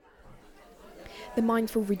The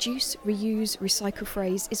mindful reduce, reuse, recycle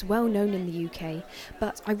phrase is well known in the UK,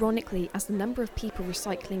 but ironically, as the number of people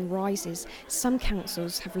recycling rises, some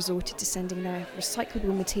councils have resorted to sending their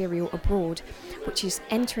recyclable material abroad, which is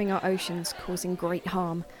entering our oceans, causing great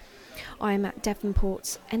harm. I am at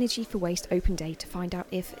Devonport's Energy for Waste Open Day to find out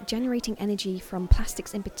if generating energy from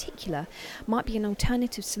plastics in particular might be an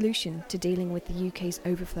alternative solution to dealing with the UK's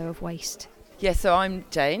overflow of waste. Yeah, so I'm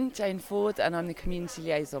Jane Ford, and I'm the Community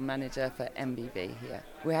Liaison Manager for MVV here.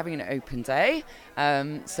 We're having an open day,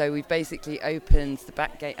 so we've basically opened the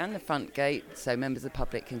back gate and the front gate so members of the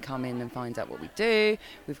public can come in and find out what we do.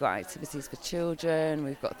 We've got activities for children,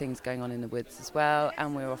 we've got things going on in the woods as well,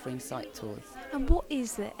 and we're offering site tours. And what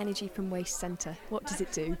is the Energy from Waste Centre? What does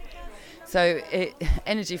it do? So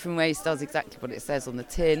Energy from Waste does exactly what it says on the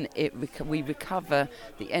tin. We recover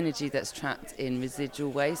the energy that's trapped in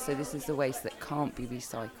residual waste. So this is the waste that can't be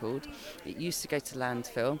recycled. It used to go to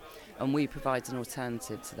landfill, and we provide an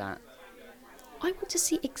alternative to that. I want to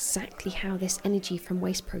see exactly how this energy from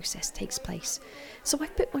waste process takes place. So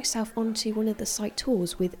I've put myself onto one of the site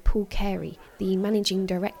tours with Paul Carey, the Managing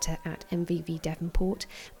Director at MVV Devonport,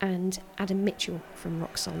 and Adam Mitchell from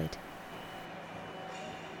Rock Solid.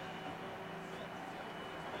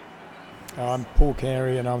 I'm Paul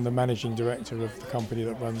Carey, and I'm the Managing Director of the company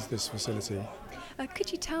that runs this facility.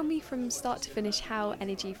 Could you tell me from start to finish how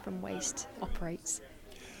Energy from Waste operates?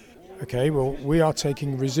 Okay, well, we are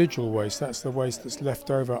taking residual waste. That's the waste that's left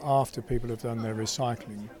over after people have done their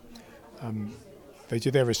recycling. They do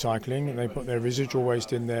their recycling and they put their residual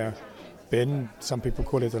waste in their bin. Some people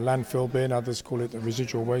call it a landfill bin, others call it a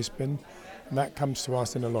residual waste bin. And that comes to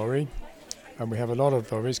us in a lorry. And we have a lot of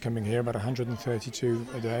lorries coming here, about 132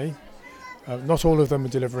 a day. Not all of them are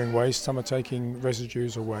delivering waste, some are taking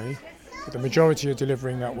residues away, but the majority are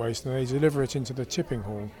delivering that waste, and they deliver it into the tipping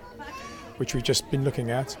hall, which we've just been looking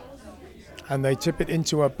at, and they tip it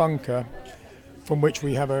into a bunker from which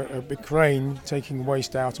we have a big crane taking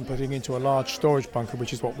waste out and putting it into a large storage bunker,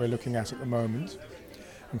 which is what we're looking at the moment.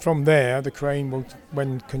 And from there, the crane will,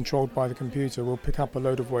 when controlled by the computer, will pick up a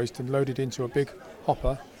load of waste and load it into a big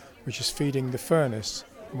hopper, which is feeding the furnace.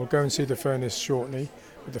 And we'll go and see the furnace shortly.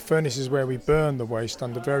 But the furnace is where we burn the waste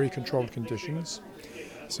under very controlled conditions.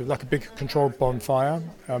 So like a big controlled bonfire,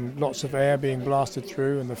 lots of air being blasted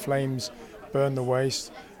through, and the flames burn the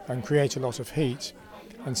waste and create a lot of heat.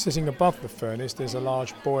 And sitting above the furnace there's a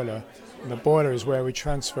large boiler, and the boiler is where we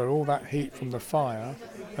transfer all that heat from the fire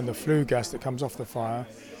and the flue gas that comes off the fire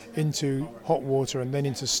into hot water and then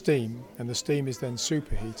into steam, and the steam is then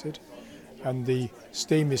superheated. And the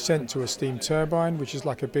steam is sent to a steam turbine, which is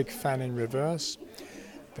like a big fan in reverse.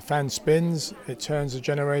 The fan spins, it turns a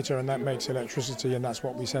generator, and that makes electricity, and that's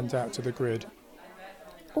what we send out to the grid.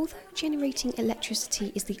 Although generating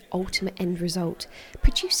electricity is the ultimate end result,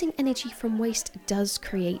 producing energy from waste does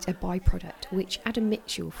create a byproduct, which Adam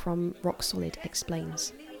Mitchell from Rock Solid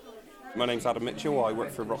explains. My name's Adam Mitchell, I work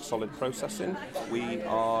for Rock Solid Processing. We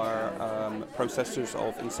are processors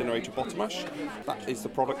of incinerator bottom ash. That is the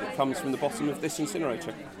product that comes from the bottom of this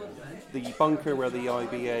incinerator. The bunker where the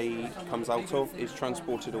IBA comes out of is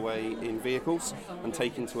transported away in vehicles and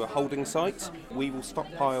taken to a holding site. We will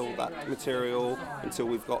stockpile that material until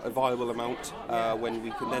we've got a viable amount, when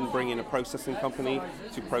we can then bring in a processing company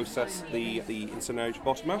to process the incinerator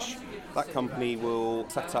bottom ash. That company will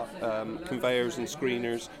set up conveyors and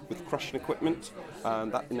screeners with crushing equipment,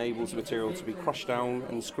 and that enables the material to be crushed down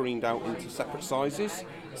and screened out into separate sizes,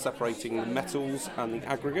 separating the metals and the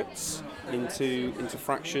aggregates into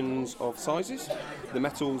fractions of sizes. The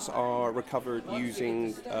metals are recovered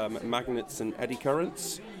using magnets and eddy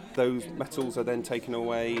currents. Those metals are then taken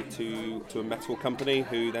away to a metal company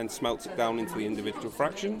who then smelts it down into the individual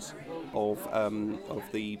fractions of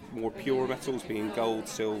the more pure metals, being gold,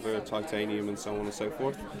 silver, titanium, and so on and so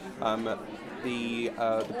forth. The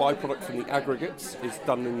byproduct from the aggregates is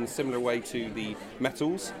done in a similar way to the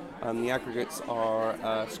metals, and the aggregates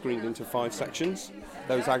are screened into 5 sections.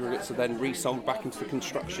 Those aggregates are then resold back into the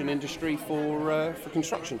construction industry for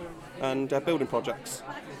construction and building projects.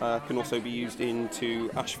 Can also be used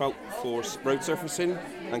into asphalt for road surfacing,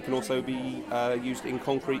 and can also be used in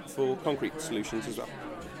concrete for concrete solutions as well.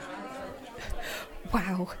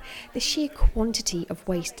 Wow, the sheer quantity of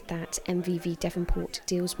waste that MVV Devonport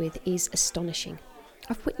deals with is astonishing.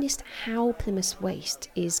 I've witnessed how Plymouth's waste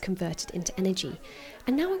is converted into energy,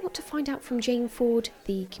 and now I want to find out from Jane Ford,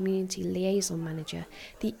 the Community Liaison Manager,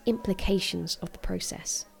 the implications of the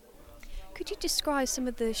process. Could you describe some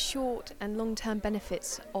of the short and long-term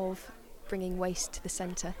benefits of bringing waste to the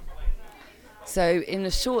centre? So in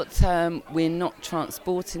the short term, we're not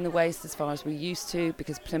transporting the waste as far as we used to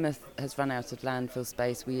because Plymouth has run out of landfill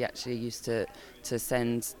space. We actually used to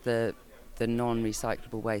send the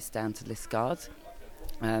non-recyclable waste down to Liskeard.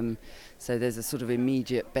 So there's a sort of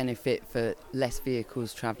immediate benefit for less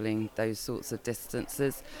vehicles travelling those sorts of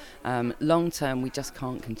distances. Long term, we just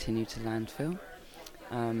can't continue to landfill.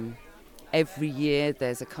 Every year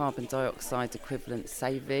there's a carbon dioxide equivalent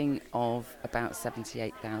saving of about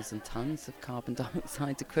 78,000 tonnes of carbon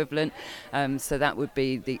dioxide equivalent. So that would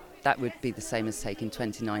be the same as taking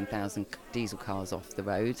 29,000 diesel cars off the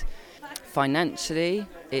road. Financially,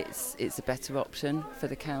 it's a better option for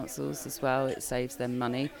the councils as well. It saves them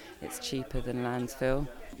money. It's cheaper than landfill.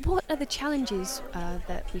 What are the challenges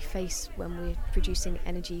that we face when we're producing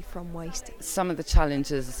energy from waste? Some of the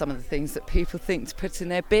challenges are some of the things that people think to put in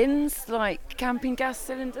their bins, like camping gas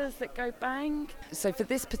cylinders that go bang. So for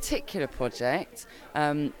this particular project,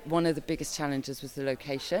 one of the biggest challenges was the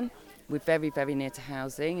location. We're very, very near to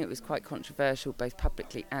housing. It was quite controversial, both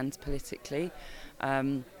publicly and politically.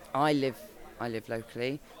 I live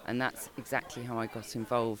locally, and that's exactly how I got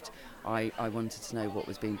involved. I wanted to know what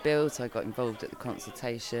was being built. I got involved at the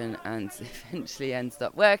consultation and eventually ended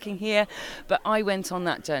up working here. But I went on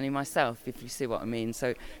that journey myself, if you see what I mean.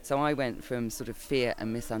 So I went from sort of fear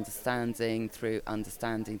and misunderstanding through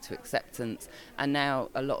understanding to acceptance, and now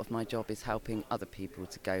a lot of my job is helping other people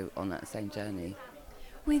to go on that same journey.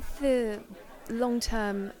 With the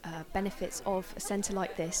long-term benefits of a centre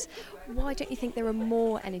like this, why don't you think there are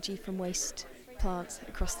more energy from waste plants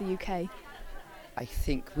across the UK? I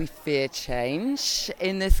think we fear change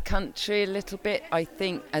in this country a little bit. I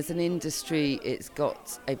think as an industry it's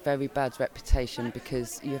got a very bad reputation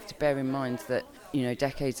because you have to bear in mind that,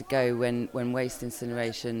 decades ago when waste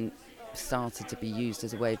incineration started to be used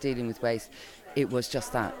as a way of dealing with waste, it was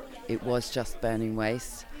just that. It was just burning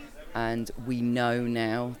waste. And we know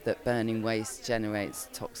now that burning waste generates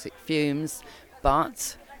toxic fumes,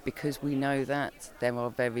 but because we know that, there are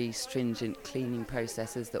very stringent cleaning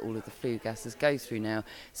processes that all of the flue gases go through now.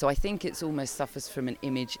 So I think it's almost suffers from an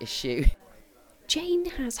image issue. Jane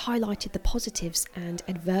has highlighted the positives and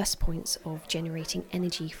adverse points of generating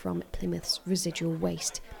energy from Plymouth's residual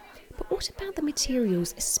waste. But what about the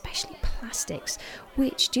materials, especially plastics,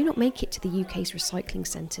 which do not make it to the UK's recycling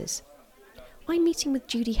centres? I'm meeting with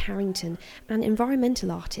Judy Harrington, an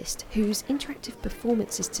environmental artist whose interactive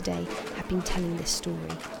performances today have been telling this story.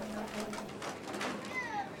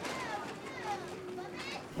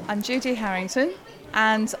 I'm Judy Harrington,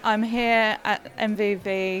 and I'm here at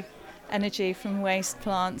MVV Energy from Waste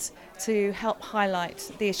Plants to help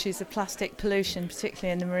highlight the issues of plastic pollution,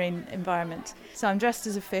 particularly in the marine environment. So I'm dressed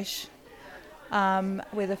as a fish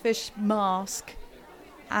with a fish mask,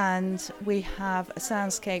 and we have a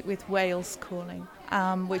soundscape with whales calling,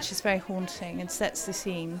 which is very haunting and sets the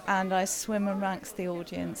scene. And I swim amongst the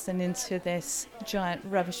audience and into this giant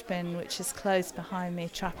rubbish bin, which is closed behind me,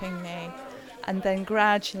 trapping me. And then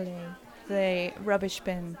gradually the rubbish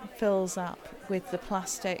bin fills up with the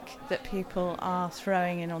plastic that people are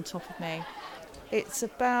throwing in on top of me. It's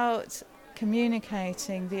about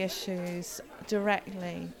communicating the issues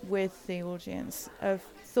directly with the audience of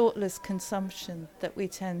thoughtless consumption that we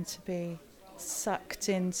tend to be sucked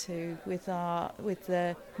into with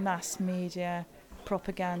the mass media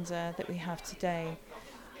propaganda that we have today.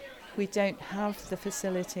 We don't have the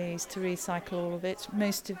facilities to recycle all of it.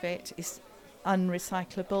 Most of it is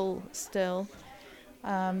unrecyclable still,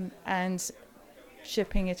 and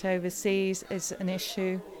shipping it overseas is an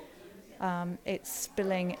issue. It's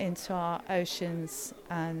spilling into our oceans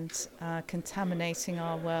and contaminating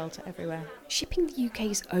our world everywhere. Shipping the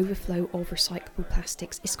UK's overflow of recyclable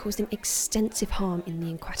plastics is causing extensive harm in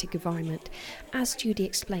the aquatic environment, as Judy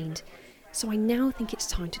explained. So I now think it's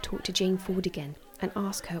time to talk to Jane Ford again and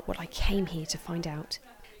ask her what I came here to find out.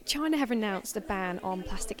 China have announced a ban on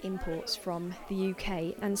plastic imports from the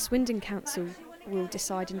UK, and Swindon Council will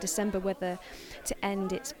decide in December whether to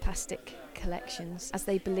end its plastic collections, as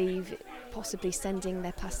they believe possibly sending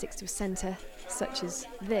their plastics to a centre such as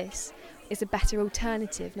this is a better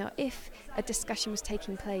alternative. Now, if a discussion was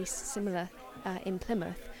taking place similar in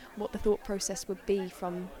Plymouth, what the thought process would be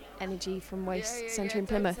from Energy from Waste Centre in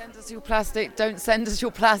Plymouth. Don't send us your plastic, don't send us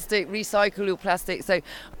your plastic, recycle your plastic. So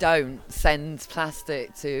don't send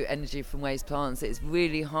plastic to Energy from Waste plants. It's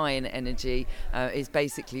really high in energy. It's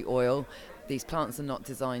basically oil. These plants are not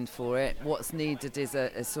designed for it. What's needed is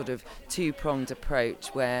a sort of two-pronged approach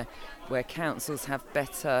where councils have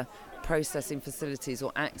better processing facilities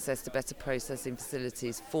or access to better processing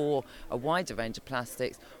facilities for a wider range of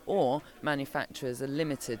plastics, or manufacturers are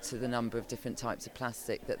limited to the number of different types of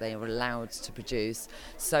plastic that they are allowed to produce,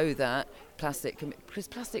 so that because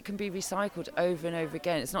plastic can be recycled over and over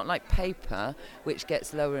again. It's not like paper, which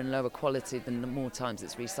gets lower and lower quality the more times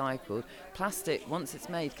it's recycled. Plastic, once it's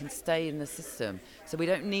made, can stay in the system. So we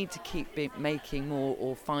don't need to keep making more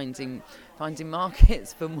or finding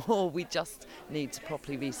markets for more. We just need to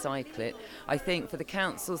properly recycle it. I think for the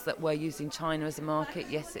councils that were using China as a market,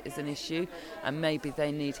 yes, it is an issue, and maybe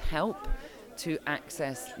they need help to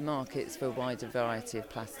access markets for a wider variety of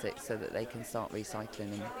plastics so that they can start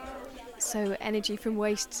recycling them. So energy from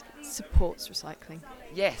waste supports recycling?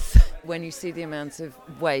 Yes. When you see the amount of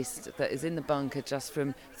waste that is in the bunker just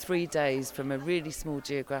from 3 days from a really small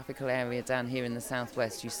geographical area down here in the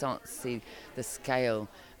southwest, you start to see the scale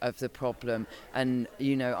of the problem. And,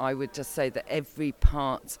 you know, I would just say that every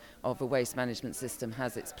part of a waste management system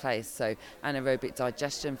has its place. So anaerobic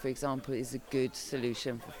digestion, for example, is a good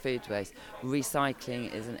solution for food waste.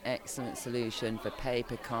 Recycling is an excellent solution for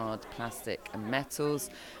paper, card, plastic and metals.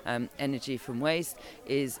 Energy from waste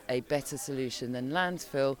is a better solution than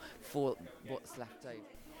landfill for what's left over.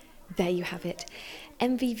 There you have it.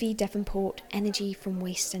 MVV Devonport Energy from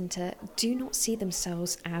Waste Centre do not see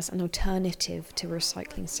themselves as an alternative to a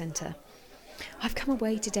recycling centre. I've come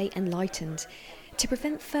away today enlightened. To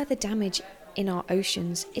prevent further damage in our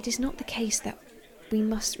oceans, it is not the case that we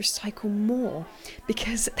must recycle more,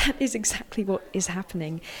 because that is exactly what is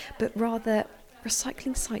happening, but rather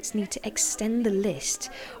recycling sites need to extend the list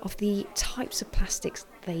of the types of plastics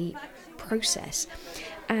they process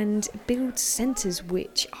and build centres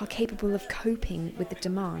which are capable of coping with the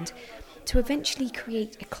demand, to eventually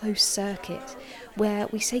create a closed circuit where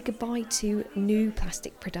we say goodbye to new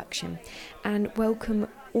plastic production and welcome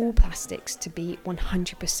all plastics to be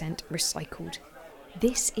 100% recycled.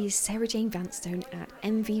 This is Sarah Jane Vanstone at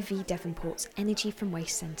MVV Devonport's Energy from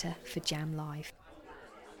Waste Centre for Jam Live.